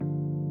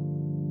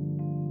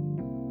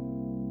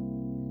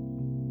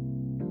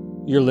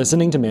You're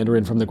listening to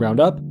Mandarin from the Ground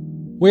Up,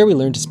 where we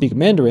learn to speak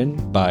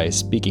Mandarin by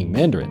speaking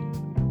Mandarin.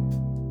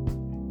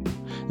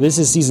 This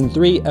is Season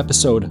 3,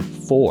 Episode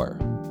 4.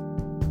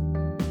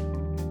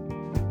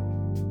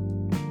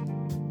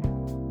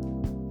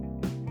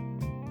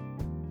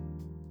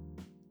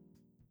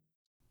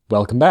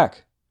 Welcome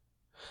back.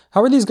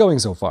 How are these going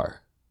so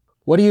far?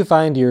 What do you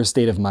find your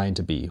state of mind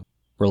to be?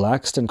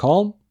 Relaxed and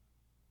calm?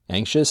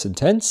 Anxious and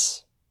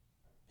tense?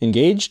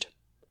 Engaged?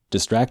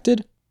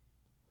 Distracted?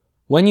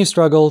 When you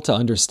struggle to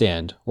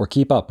understand or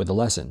keep up with a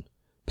lesson,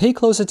 pay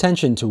close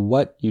attention to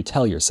what you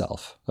tell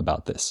yourself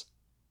about this.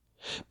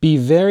 Be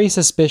very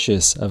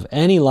suspicious of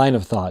any line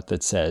of thought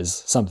that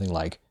says something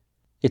like,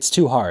 "It's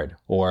too hard,"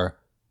 or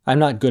 "I'm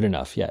not good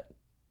enough yet."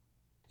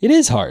 It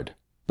is hard,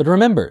 but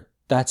remember,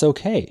 that's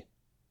okay.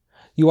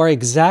 You are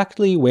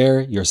exactly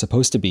where you're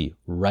supposed to be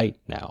right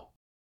now.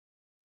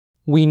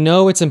 We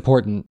know it's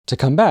important to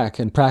come back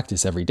and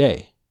practice every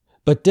day,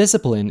 but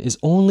discipline is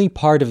only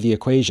part of the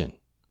equation.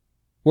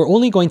 We're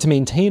only going to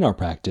maintain our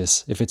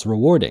practice if it's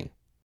rewarding.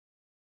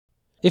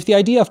 If the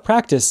idea of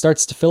practice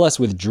starts to fill us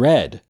with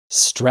dread,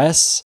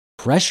 stress,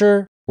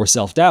 pressure, or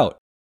self-doubt,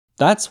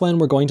 that's when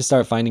we're going to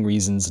start finding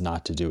reasons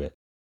not to do it.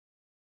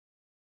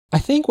 I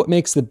think what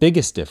makes the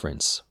biggest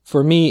difference,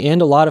 for me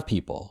and a lot of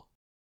people,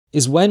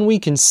 is when we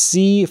can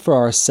see for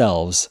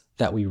ourselves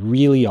that we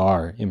really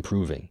are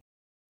improving.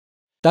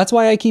 That's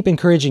why I keep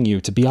encouraging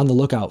you to be on the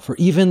lookout for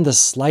even the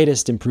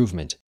slightest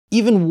improvement,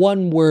 even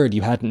one word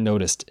you hadn't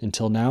noticed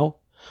until now,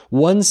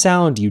 one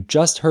sound you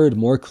just heard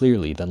more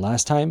clearly than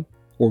last time,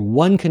 or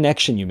one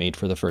connection you made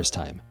for the first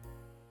time.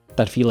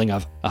 That feeling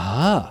of,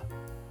 aha!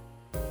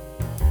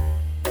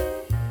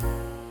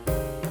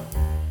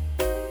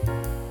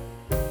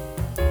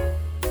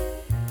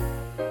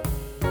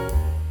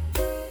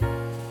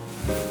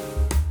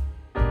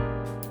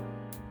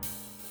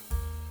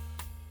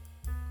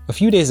 A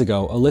few days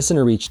ago, a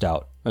listener reached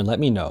out and let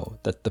me know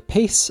that the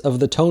pace of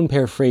the tone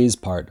pair phrase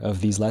part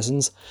of these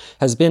lessons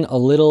has been a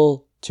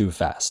little too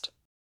fast.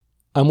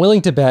 I'm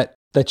willing to bet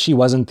that she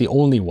wasn't the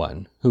only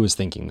one who was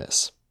thinking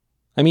this.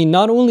 I mean,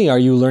 not only are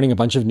you learning a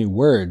bunch of new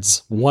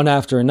words, one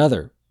after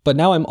another, but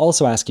now I'm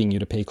also asking you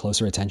to pay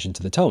closer attention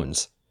to the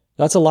tones.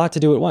 That's a lot to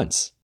do at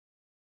once.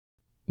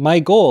 My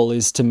goal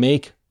is to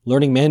make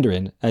learning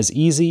Mandarin as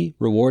easy,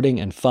 rewarding,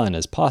 and fun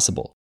as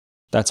possible.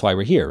 That's why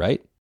we're here,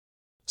 right?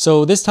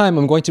 So this time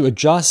I'm going to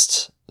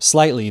adjust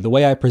slightly the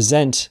way I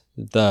present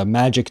the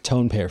magic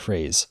tone pair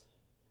phrase,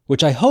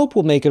 which I hope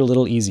will make it a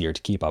little easier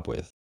to keep up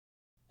with.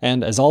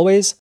 And as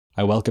always,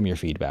 I welcome your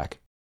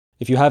feedback.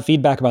 If you have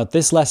feedback about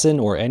this lesson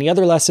or any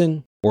other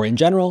lesson, or in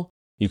general,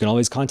 you can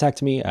always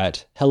contact me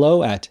at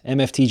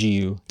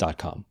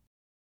hello@mftgu.com.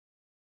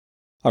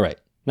 All right,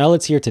 now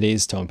let's hear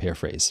today's tone pair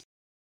phrase.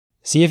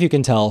 See if you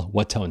can tell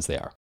what tones they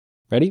are.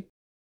 Ready?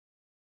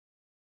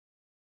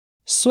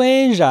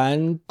 虽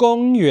然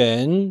公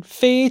园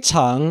非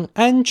常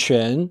安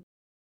全，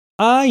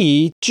阿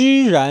姨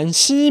居然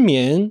失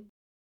眠。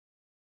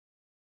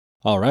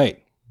All right,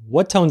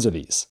 what tones are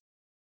these?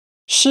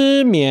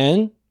 失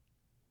眠，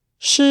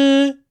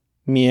失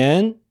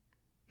眠，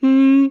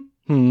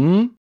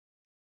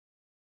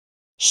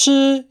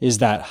失 is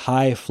that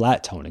high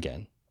flat tone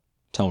again.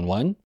 Tone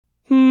 1.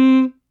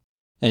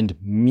 And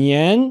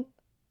眠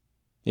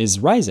is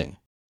rising.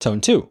 Tone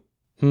 2.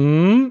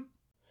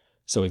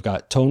 So we've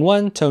got tone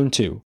 1, tone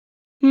 2.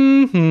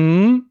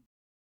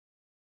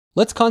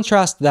 Let's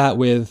contrast that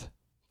with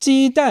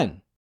鸡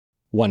蛋,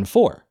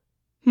 1-4.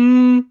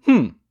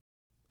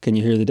 Can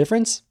you hear the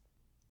difference?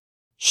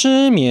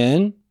 失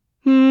眠,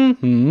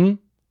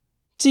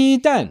 鸡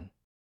蛋,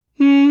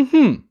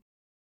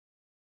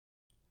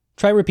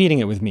 Try repeating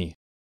it with me,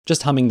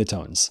 just humming the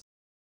tones.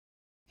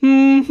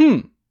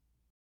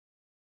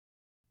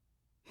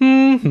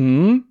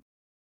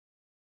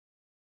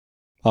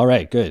 All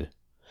right, good.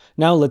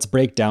 Now let's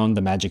break down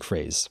the magic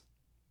phrase.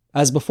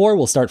 As before,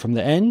 we'll start from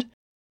the end,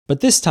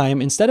 but this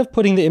time, instead of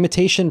putting the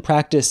imitation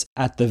practice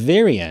at the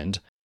very end,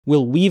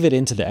 we'll weave it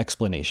into the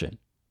explanation.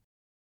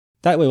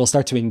 That way we'll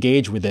start to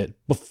engage with it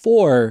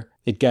before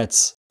it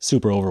gets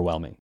super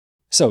overwhelming.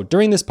 So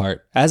during this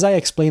part, as I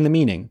explain the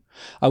meaning,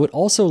 I would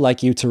also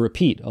like you to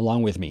repeat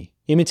along with me,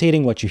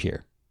 imitating what you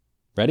hear.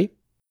 Ready?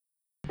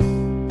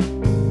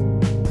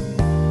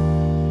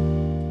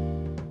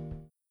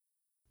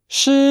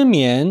 失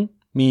眠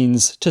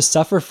means to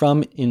suffer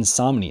from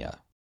insomnia,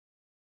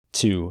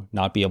 to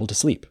not be able to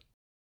sleep.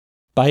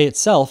 By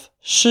itself,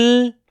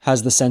 失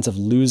has the sense of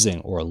losing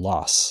or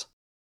loss.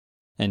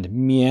 And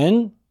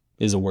眠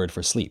is a word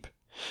for sleep.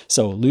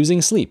 So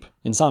losing sleep,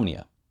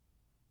 insomnia.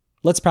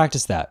 Let's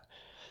practice that.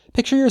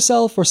 Picture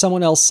yourself or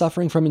someone else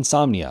suffering from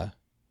insomnia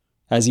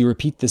as you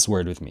repeat this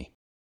word with me.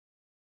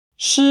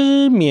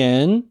 失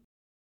眠，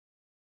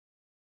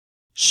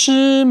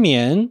失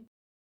眠，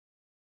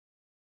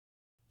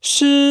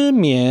失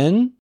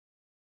眠.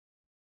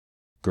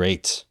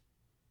 Great.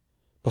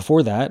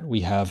 Before that,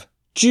 we have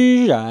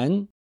居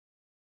然.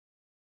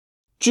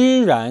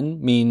 居然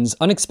means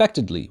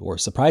unexpectedly or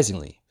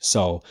surprisingly.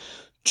 So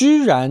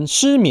居然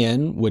失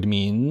眠 would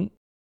mean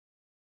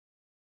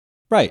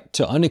Right,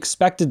 to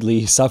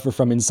unexpectedly suffer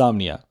from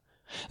insomnia.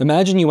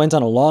 Imagine you went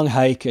on a long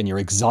hike and you're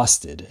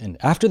exhausted, and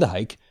after the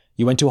hike,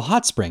 you went to a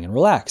hot spring and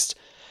relaxed.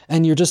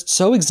 And you're just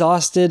so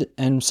exhausted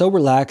and so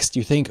relaxed,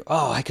 you think,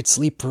 oh, I could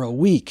sleep for a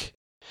week.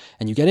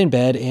 And you get in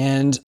bed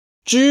and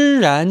居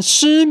然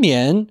失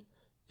眠.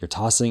 You're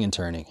tossing and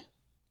turning.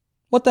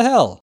 What the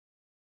hell?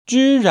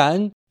 居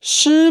然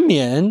失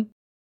眠.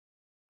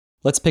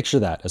 Let's picture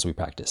that as we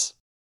practice.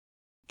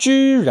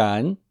 居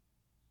然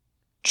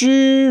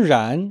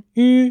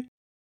ü.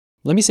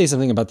 Let me say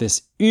something about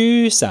this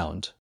ü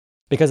sound,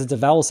 because it's a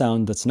vowel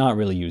sound that's not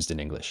really used in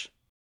English.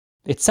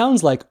 It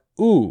sounds like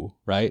oo,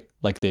 right?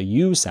 Like the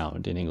U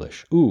sound in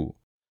English, oo.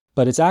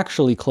 But it's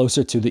actually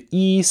closer to the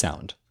E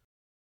sound.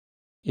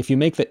 If you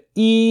make the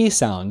E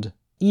sound,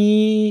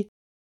 E,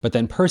 but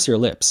then purse your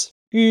lips,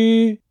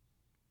 ü,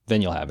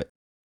 then you'll have it.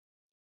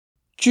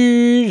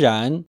 居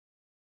然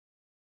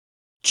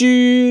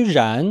居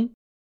然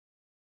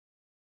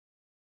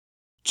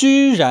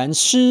居然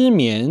失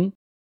眠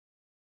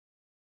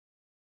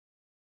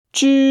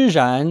居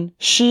然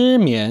失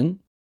眠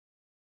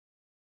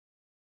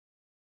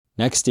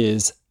Next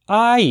is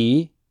阿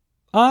姨.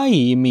 阿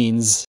姨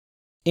means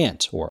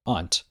aunt or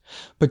aunt,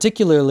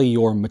 particularly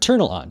your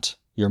maternal aunt,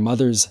 your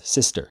mother's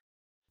sister.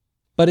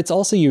 But it's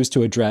also used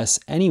to address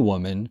any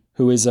woman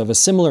who is of a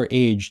similar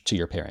age to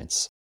your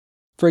parents.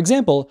 For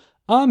example,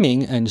 A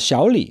Ming and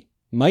Xiao Li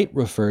might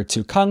refer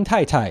to Kang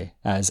Tai Tai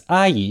as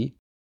阿姨.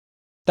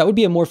 That would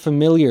be a more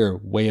familiar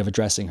way of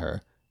addressing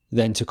her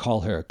than to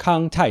call her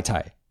Kang Tai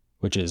Tai,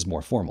 which is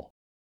more formal.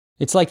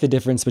 It's like the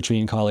difference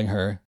between calling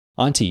her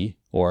auntie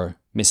or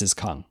Mrs.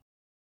 Kang.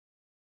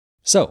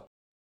 So,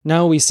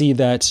 now we see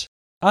that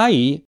阿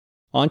姨,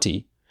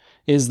 auntie,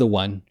 is the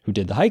one who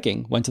did the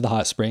hiking, went to the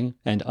hot spring,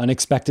 and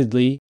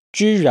unexpectedly,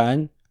 居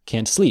然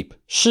can't sleep,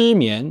 失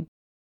眠.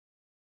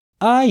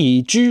 阿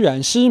姨居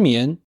然失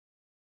眠.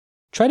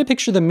 Try to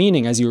picture the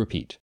meaning as you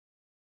repeat.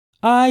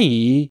 阿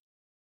姨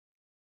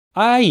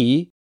阿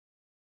姨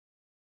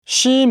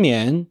失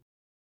眠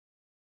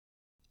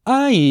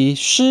阿姨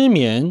失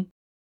眠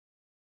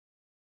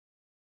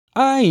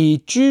阿姨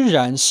居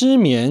然失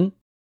眠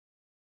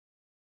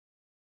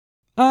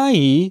阿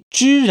姨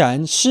居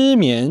然失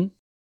眠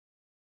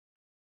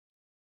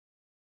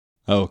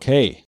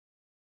Okay,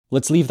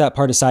 let's leave that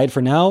part aside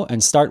for now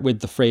and start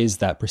with the phrase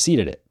that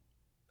preceded it.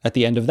 At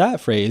the end of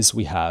that phrase,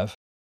 we have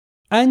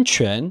安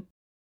全.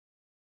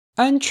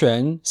 安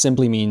全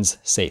simply means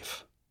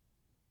safe.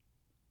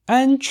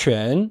 安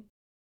全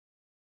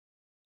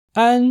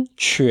安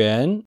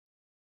全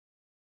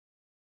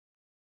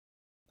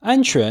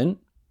安全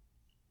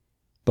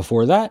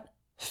Before that,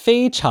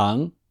 非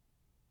常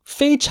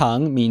非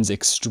常 means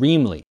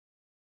extremely.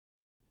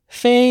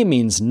 非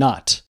means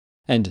not,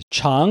 and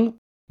常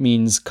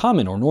means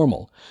common or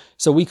normal.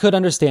 So we could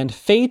understand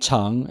非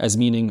常 as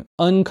meaning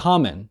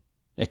uncommon,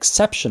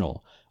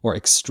 exceptional, or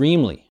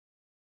extremely.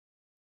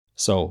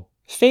 So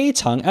非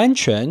常安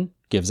全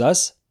gives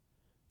us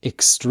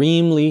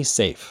extremely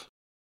safe.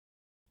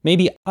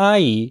 Maybe 阿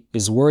姨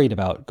is worried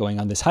about going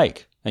on this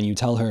hike, and you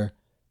tell her,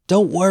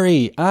 Don't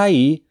worry, 阿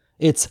姨,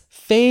 it's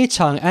非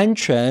常安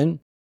全.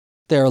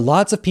 There are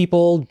lots of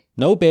people,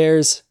 no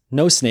bears,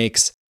 no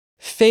snakes.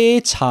 非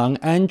常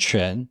安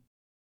全.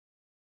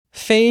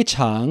 非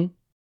常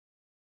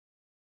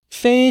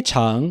非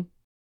常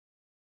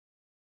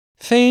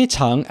非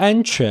常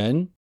安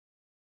全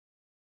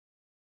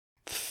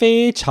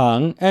非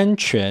常安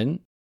全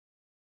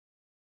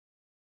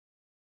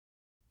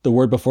The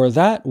word before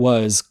that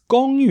was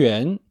公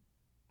园,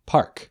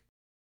 park.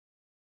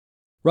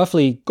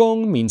 Roughly,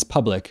 公 means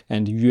public,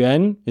 and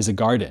园 is a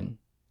garden.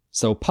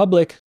 So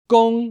public,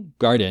 公,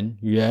 garden,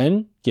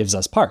 园 gives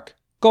us park.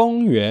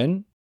 公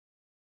园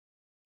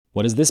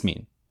What does this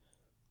mean?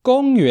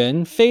 公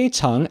园非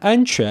常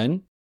安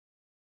全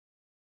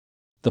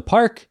The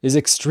park is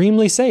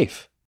extremely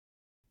safe.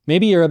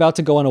 Maybe you're about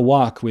to go on a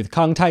walk with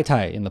Kang Tai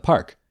Tai in the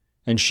park,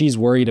 and she's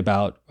worried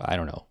about, I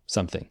don't know,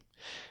 something.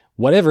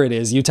 Whatever it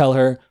is, you tell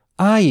her,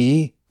 阿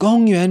姨,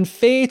公园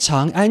非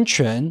常安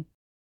全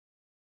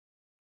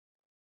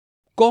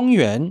公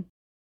园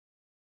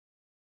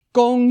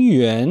公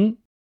园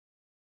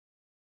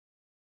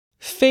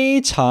非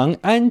常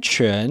安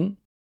全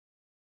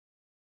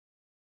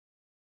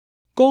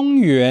公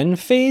园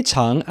非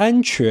常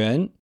安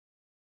全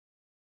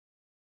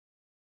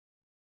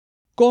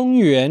公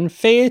园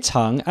非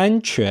常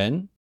安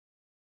全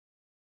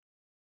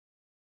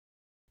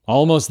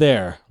Almost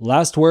there.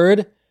 Last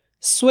word,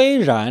 虽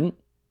然.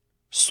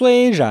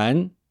 虽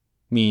然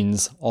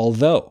means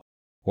although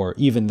or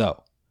even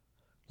though.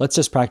 Let's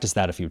just practice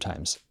that a few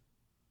times.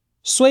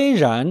 虽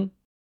然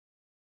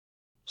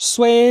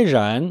虽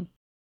然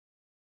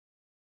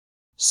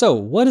So,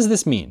 what does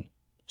this mean?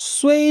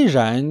 虽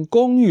然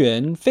公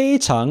园非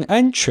常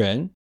安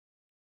全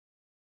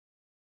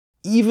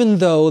Even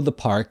though the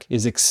park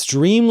is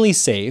extremely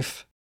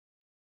safe,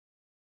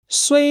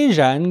 虽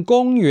然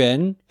公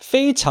园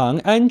非常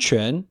安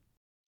全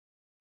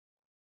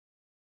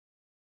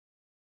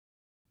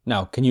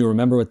Now, can you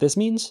remember what this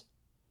means?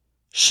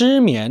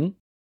 失眠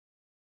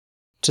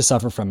to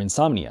suffer from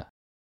insomnia.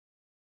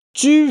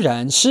 居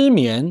然失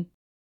眠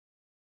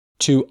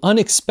to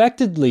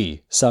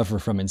unexpectedly suffer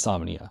from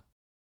insomnia.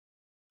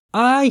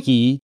 阿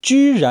姨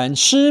居然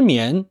失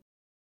眠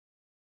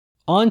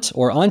Aunt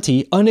or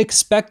auntie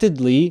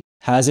unexpectedly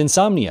has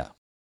insomnia.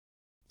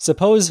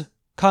 Suppose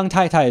Kang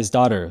Tai Tai's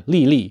daughter,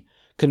 Li Li,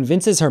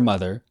 convinces her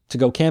mother to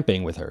go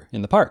camping with her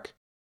in the park.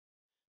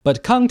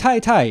 But Kang Tai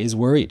Tai is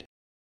worried.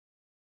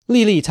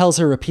 Li Li tells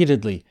her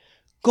repeatedly,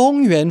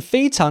 公园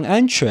非常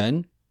安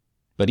全.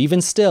 But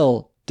even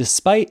still,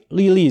 despite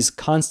Li Li's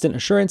constant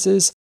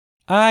assurances,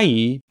 阿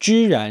姨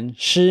居然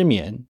失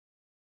眠.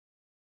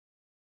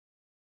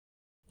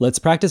 Let's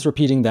practice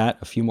repeating that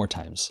a few more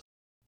times.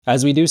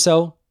 As we do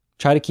so,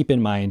 try to keep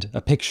in mind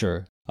a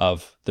picture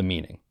of the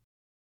meaning.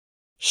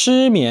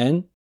 失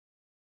眠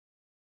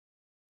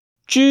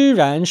居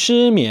然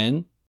失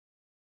眠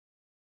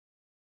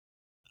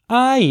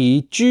阿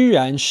姨居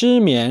然失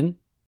眠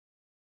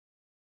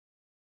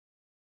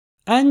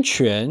安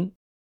全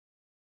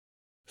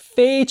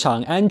非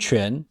常安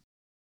全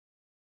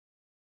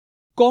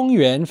公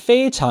园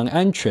非常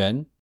安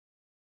全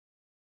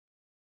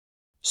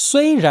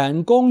虽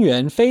然公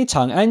园非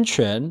常安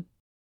全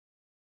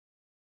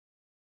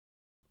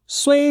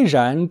虽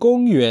然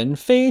公园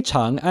非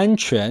常安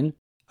全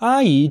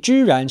阿姨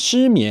居然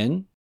失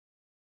眠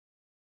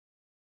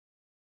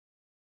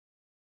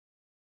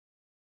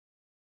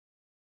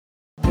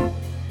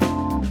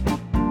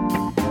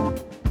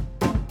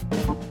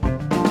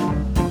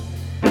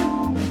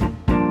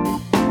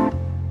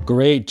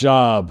Great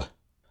job!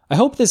 I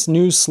hope this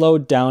new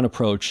slowed down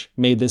approach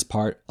made this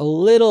part a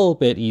little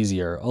bit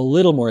easier, a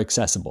little more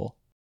accessible.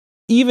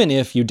 Even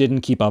if you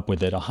didn't keep up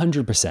with it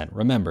 100%,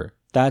 remember,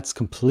 that's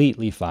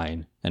completely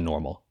fine and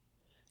normal.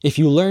 If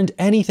you learned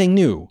anything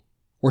new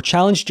or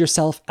challenged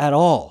yourself at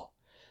all,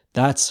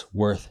 that's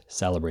worth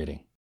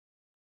celebrating.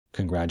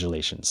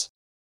 Congratulations.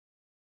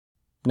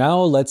 Now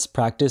let's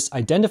practice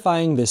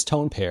identifying this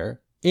tone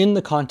pair in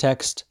the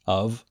context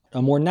of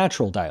a more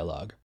natural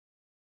dialogue.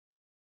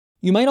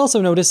 You might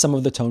also notice some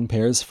of the tone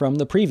pairs from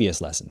the previous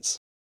lessons.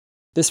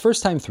 This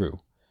first time through,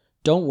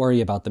 don't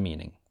worry about the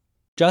meaning.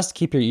 Just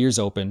keep your ears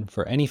open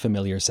for any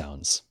familiar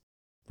sounds.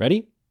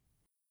 Ready?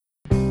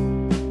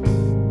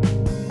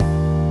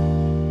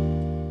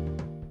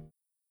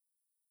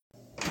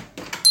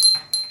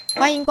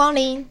 欢迎光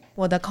临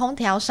我的空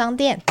调商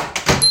店。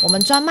我们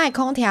专卖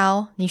空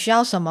调，你需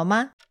要什么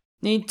吗？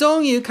你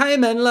终于开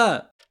门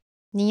了。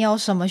你有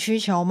什么需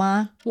求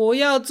吗？我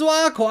要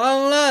抓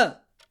狂了。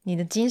你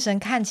的精神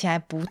看起来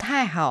不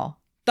太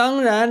好。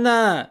当然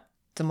啦。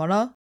怎么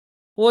了？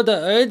我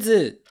的儿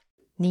子。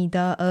你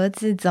的儿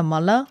子怎么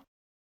了？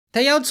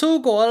他要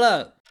出国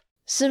了。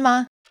是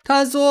吗？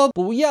他说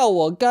不要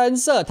我干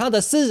涉他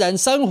的私人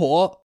生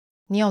活。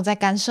你有在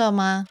干涉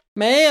吗？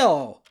没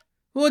有，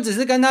我只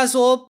是跟他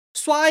说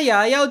刷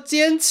牙要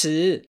坚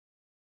持。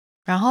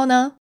然后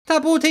呢？他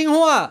不听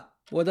话，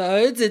我的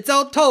儿子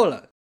糟透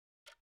了。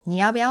你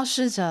要不要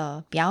试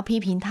着不要批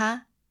评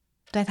他，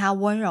对他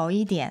温柔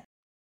一点？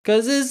可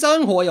是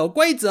生活有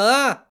规则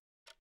啊。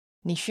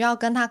你需要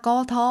跟他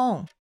沟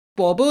通。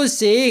我不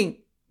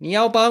行，你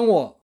要帮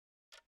我。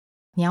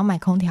你要买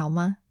空调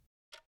吗？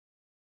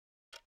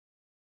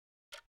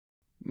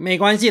没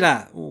关系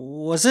啦，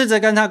我试着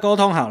跟他沟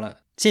通好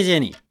了，谢谢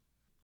你。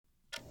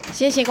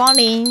谢谢光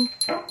临。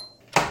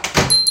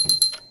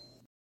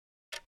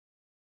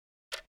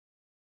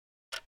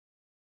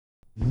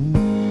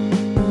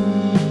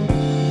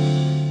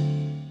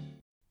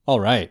All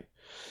right,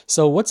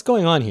 so what's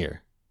going on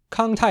here?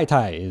 Kang Tai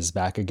Tai is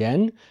back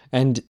again,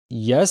 and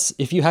yes,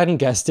 if you hadn't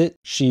guessed it,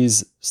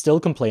 she's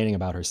still complaining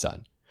about her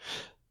son.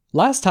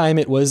 Last time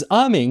it was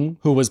Ming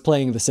who was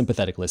playing the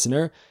sympathetic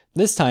listener.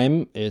 This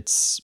time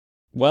it's,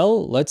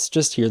 well, let's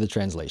just hear the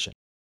translation.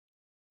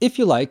 If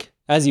you like,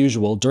 as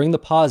usual, during the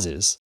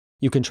pauses,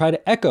 you can try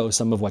to echo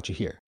some of what you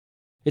hear.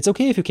 It's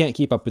okay if you can't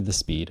keep up with the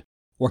speed,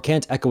 or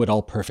can't echo it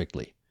all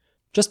perfectly.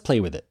 Just play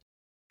with it.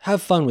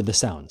 Have fun with the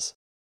sounds.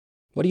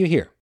 What do you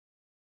hear?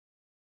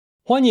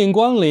 欢迎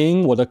光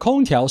临我的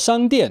空调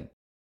商店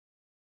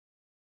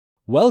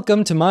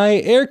Welcome to my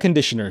air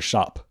conditioner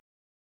shop.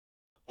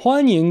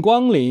 欢迎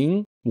光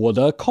临我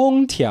的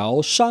空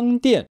调商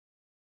店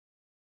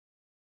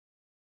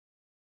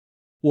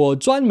我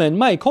专门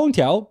卖空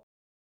调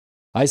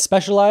I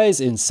specialize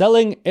in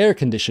selling air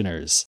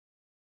conditioners.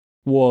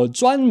 我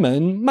专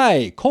门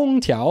卖空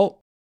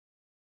调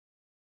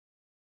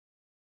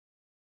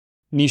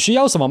你需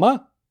要什么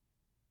吗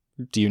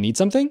Do you need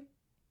something?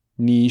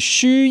 你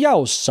需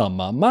要什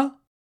么吗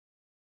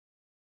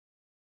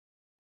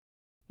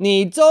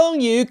你终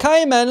于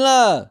开门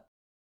了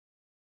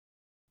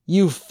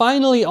You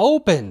finally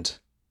opened.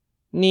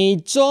 你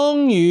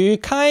终于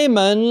开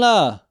门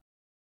了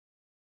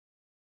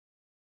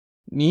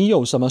你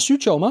有什么需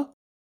求吗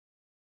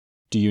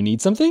Do you need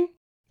something?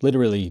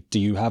 Literally, do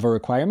you have a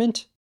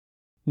requirement?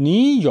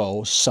 你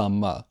有什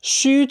么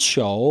需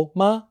求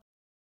吗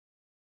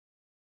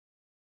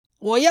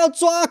我要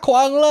抓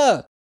狂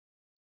了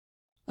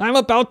I'm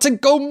about to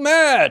go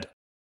mad.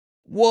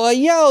 我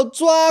要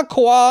抓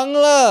狂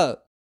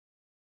了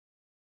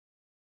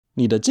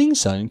你的精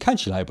神看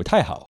起来不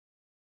太好。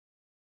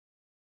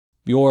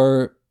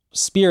Your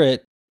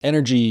spirit,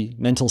 energy,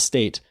 mental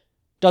state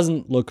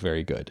doesn't look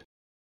very good.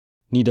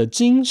 你的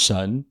精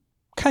神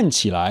看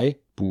起来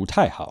不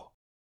太好。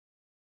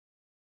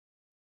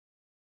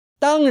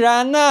当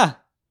然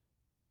啦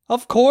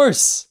Of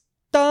course.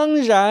 当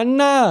然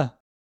啦。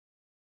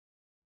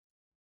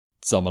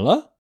怎么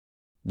了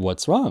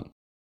What's wrong?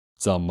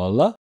 怎么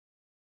了？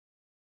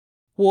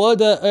我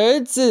的儿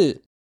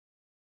子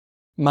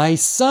My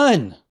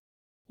son.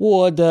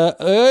 我的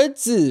儿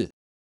子。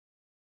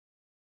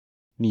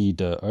你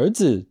的儿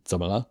子怎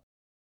么了？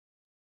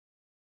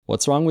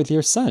 What's wrong with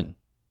your son?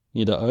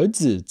 你的儿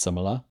子怎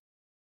么了？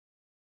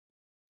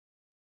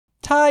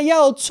他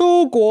要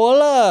出国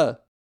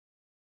了。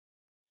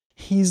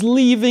He's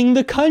leaving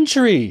the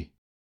country.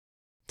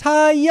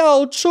 他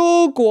要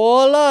出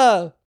国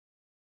了。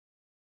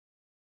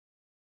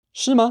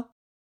是吗？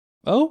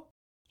哦，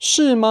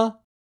是吗？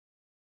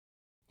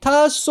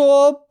他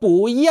说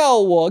不要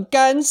我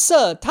干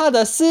涉他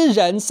的私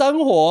人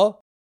生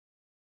活。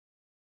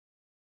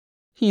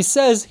He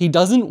says he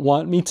doesn't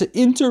want me to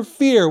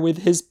interfere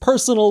with his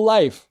personal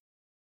life.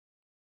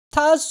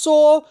 他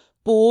说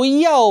不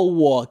要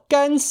我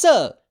干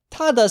涉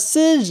他的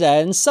私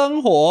人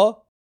生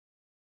活。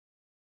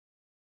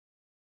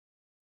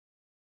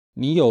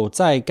你有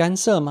在干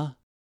涉吗？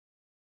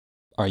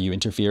 Are you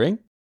interfering?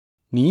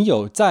 你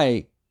有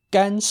在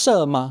干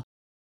涉吗？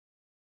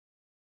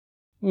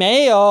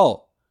没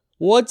有，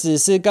我只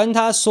是跟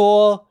他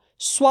说，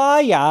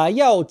刷牙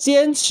要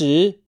坚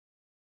持。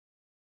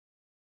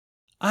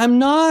I'm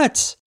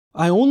not.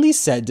 I only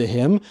said to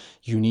him,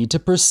 you need to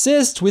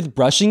persist with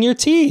brushing your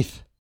teeth.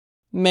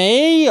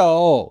 没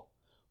有，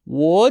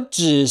我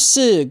只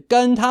是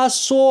跟他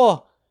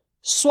说，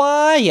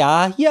刷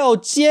牙要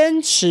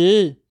坚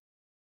持。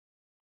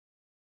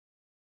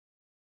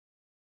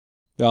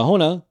然后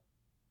呢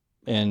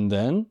 ？And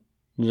then，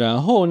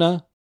 然后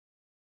呢？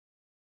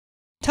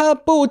他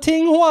不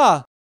听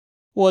话，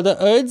我的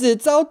儿子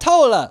糟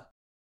透了。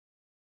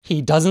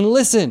He doesn't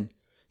listen.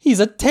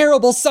 He's a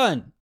terrible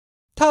son.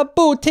 他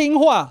不听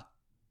话，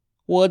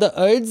我的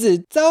儿子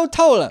糟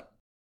透了。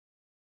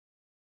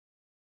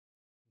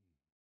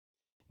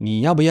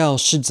你要不要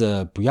试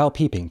着不要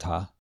批评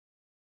他？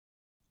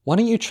 Why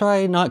don't you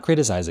try not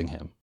criticizing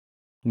him?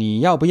 你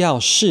要不要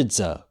试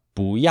着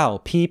不要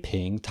批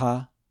评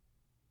他？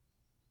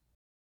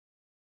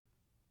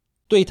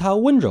对他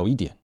温柔一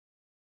点。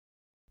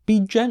Be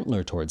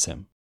gentler towards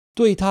him.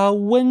 对他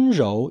温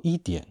柔一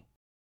点。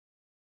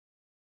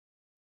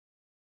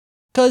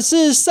可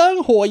是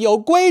生活有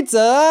规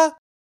则啊。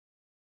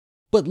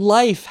But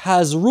life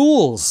has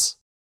rules.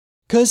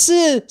 可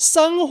是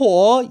生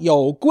活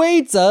有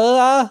规则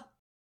啊。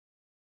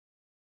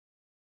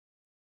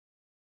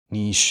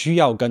你需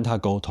要跟他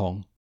沟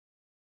通。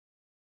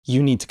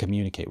You need to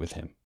communicate with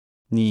him.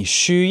 你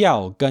需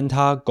要跟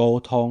他沟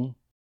通。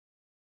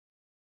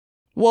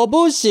我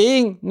不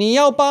行，你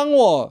要帮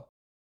我。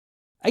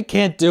I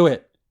can't do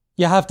it.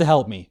 You have to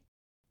help me.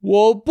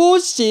 我不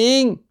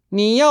行，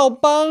你要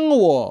帮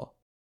我。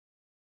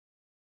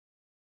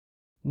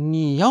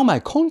你要买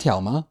空调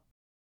吗？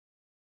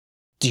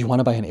 Do you want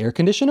to buy an air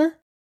conditioner?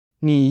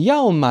 你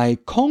要买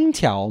空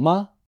调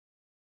吗？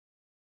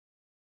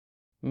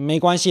没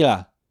关系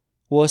啦，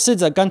我试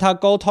着跟他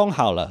沟通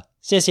好了，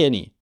谢谢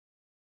你。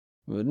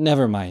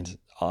Never mind.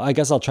 I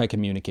guess I'll try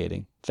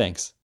communicating.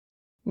 Thanks.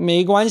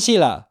 没关系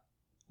啦。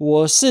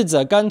我试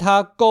着跟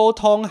他沟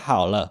通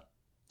好了，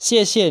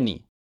谢谢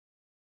你。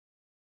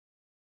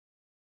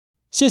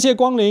谢谢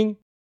光临。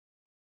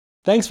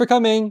Thanks for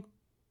coming.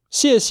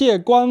 谢谢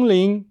光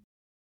临。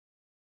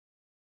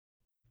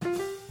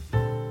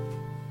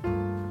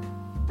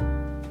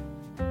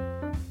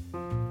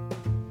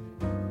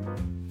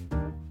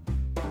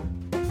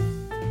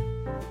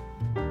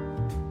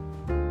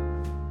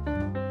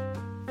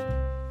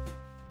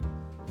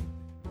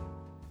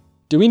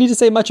Do we need to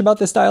say much about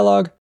this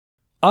dialogue?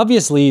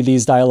 Obviously,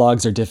 these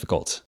dialogues are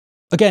difficult.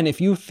 Again, if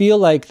you feel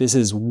like this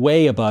is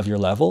way above your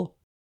level,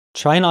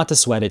 try not to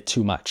sweat it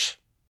too much.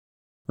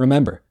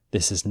 Remember,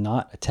 this is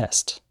not a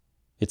test.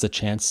 It's a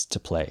chance to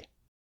play.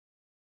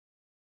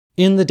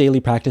 In the daily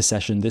practice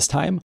session this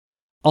time,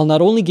 I'll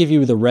not only give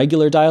you the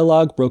regular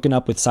dialogue broken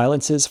up with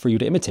silences for you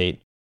to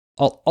imitate,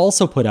 I'll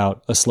also put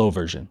out a slow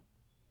version.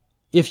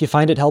 If you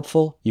find it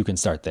helpful, you can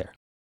start there.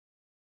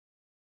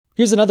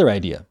 Here's another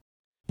idea.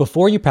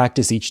 Before you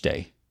practice each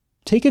day,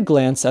 take a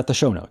glance at the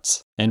show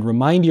notes and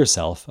remind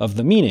yourself of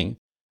the meaning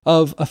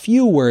of a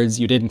few words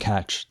you didn't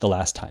catch the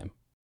last time.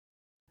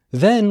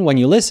 Then, when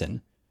you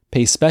listen,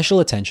 pay special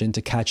attention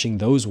to catching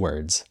those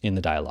words in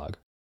the dialogue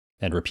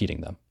and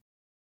repeating them.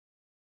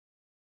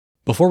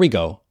 Before we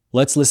go,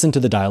 let's listen to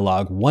the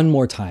dialogue one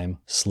more time,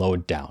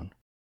 slowed down.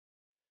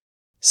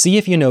 See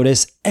if you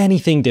notice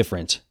anything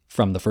different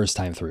from the first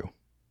time through.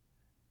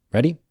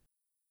 Ready?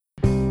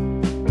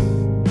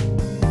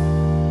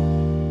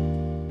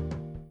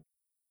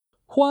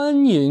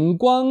 欢迎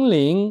光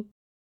临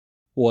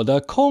我的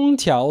空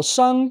调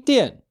商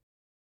店。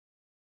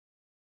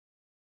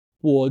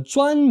我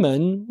专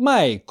门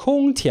卖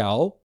空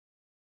调。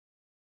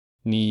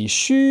你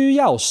需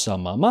要什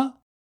么吗？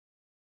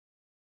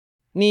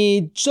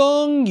你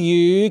终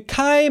于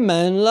开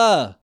门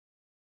了。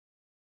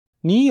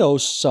你有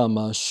什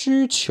么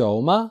需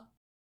求吗？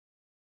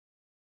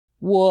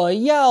我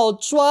要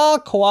抓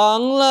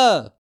狂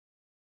了。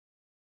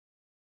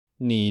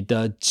你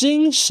的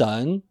精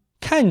神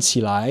看起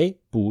来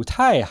不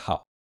太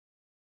好。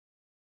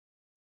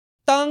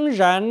当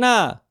然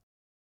啦。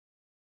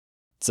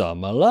怎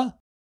么了？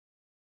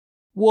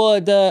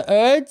我的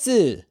儿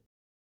子。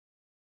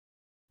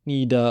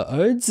你的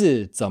儿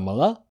子怎么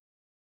了？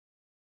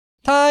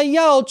他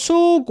要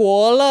出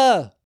国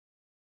了。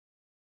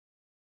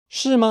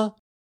是吗？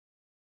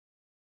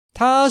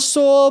他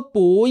说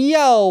不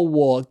要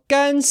我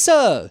干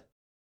涉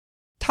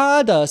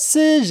他的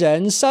私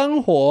人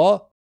生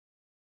活。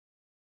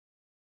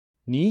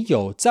你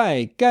有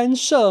在干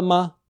涉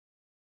吗？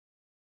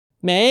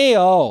没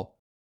有，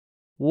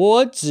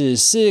我只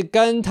是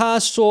跟他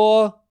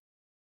说，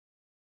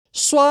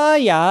刷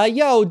牙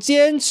要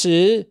坚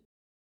持。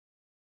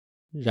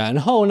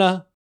然后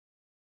呢？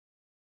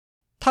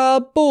他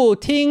不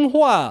听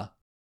话，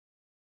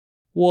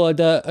我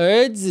的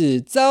儿子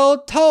糟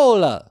透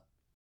了。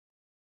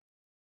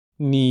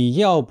你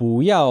要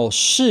不要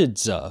试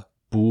着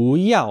不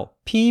要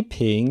批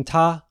评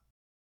他？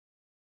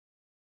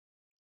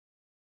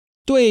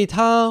对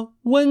他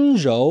温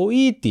柔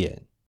一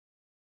点。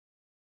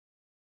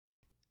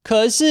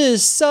可是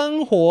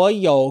生活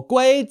有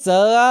规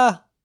则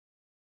啊。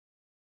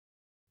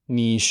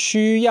你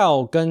需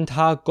要跟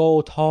他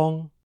沟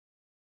通。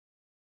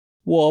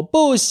我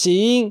不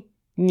行，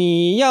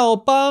你要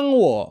帮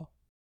我。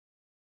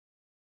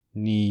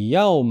你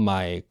要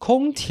买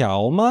空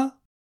调吗？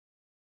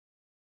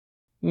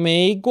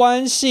没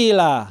关系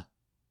啦，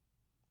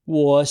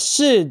我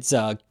试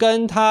着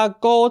跟他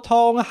沟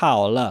通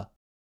好了。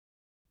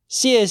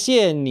谢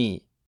谢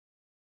你。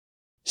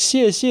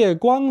谢谢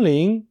光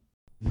临。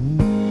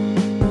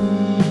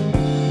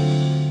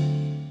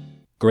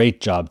Great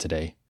job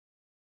today.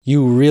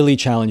 You really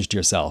challenged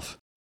yourself.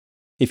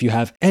 If you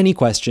have any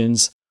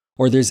questions,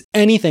 or there's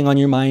anything on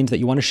your mind that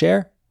you want to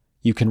share,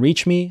 you can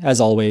reach me,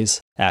 as always,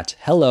 at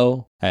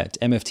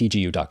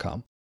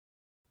hello@mftgu.com.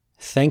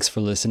 Thanks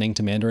for listening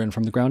to Mandarin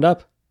from the Ground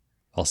Up.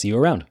 I'll see you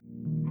around.